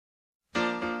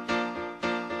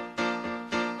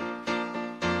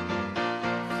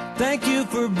Thank you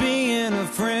for being a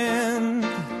friend.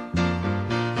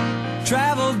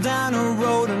 Travel down a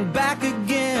road and back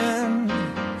again.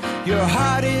 Your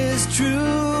heart is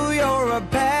true, you're a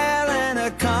pal and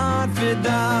a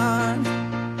confidant.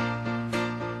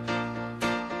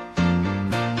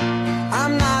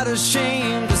 I'm not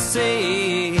ashamed to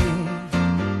say,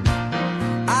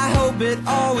 I hope it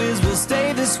always will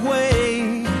stay this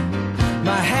way.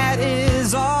 My hat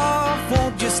is off,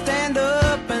 won't you stand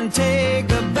up and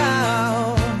take a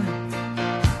bow?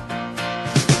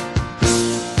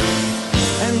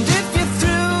 And if you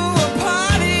threw a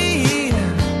party,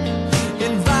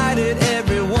 invited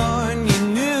everyone you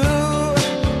knew,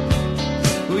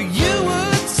 well, you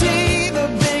would see the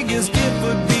biggest gift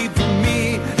would be for me,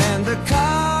 and the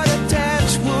card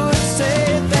attached would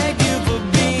say, thank you for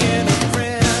being a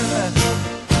friend.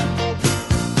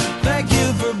 Thank you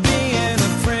for being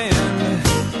a friend.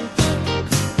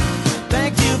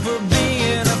 Thank you for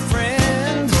being a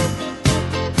friend.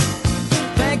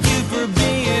 Thank you for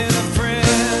being a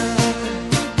friend.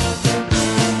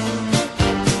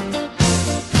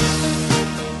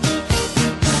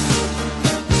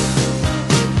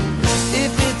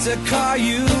 If it's a car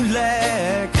you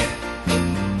lack,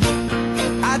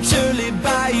 I'd surely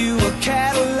buy you a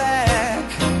Cadillac.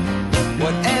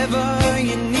 Whatever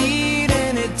you need,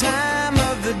 any time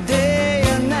of the day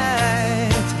or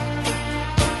night.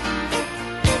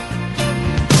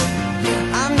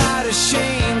 I'm not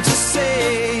ashamed to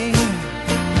say,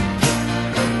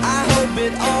 I hope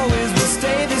it always will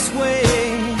stay this way.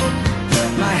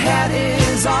 My hat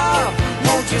is off,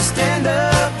 won't you stand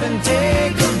up and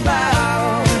take a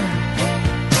bow?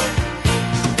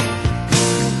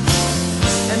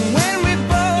 And when we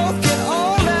both get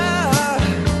older,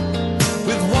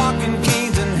 with walking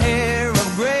canes and hair of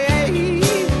gray,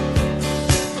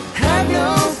 have no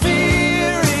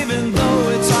fear, even though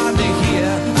it's hard to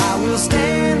hear. I will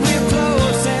stand real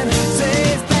close and say,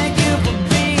 thank you for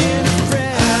being a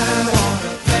friend. I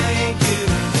wanna thank you.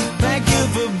 Thank you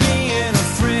for being a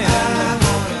friend. I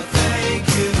wanna thank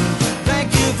you. Thank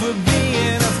you for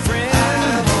being a friend.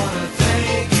 I wanna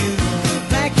thank you.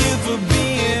 Thank you for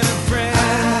being a friend.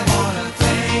 I wanna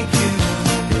thank you.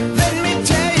 Let me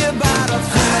tell you about a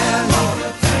friend. I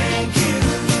wanna thank you.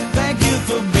 Thank you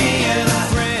for being a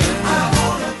friend. I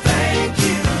wanna thank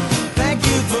you. Thank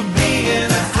you for being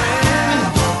a friend. I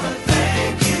wanna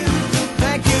thank you.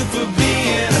 Thank you for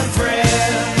being a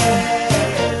friend.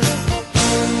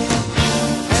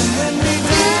 And when we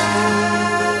die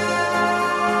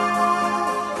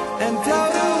and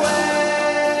float away,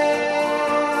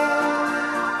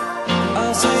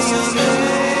 I'll say your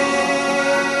name.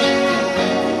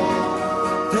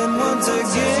 Then once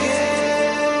again,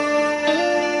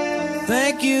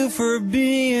 thank you for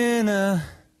being a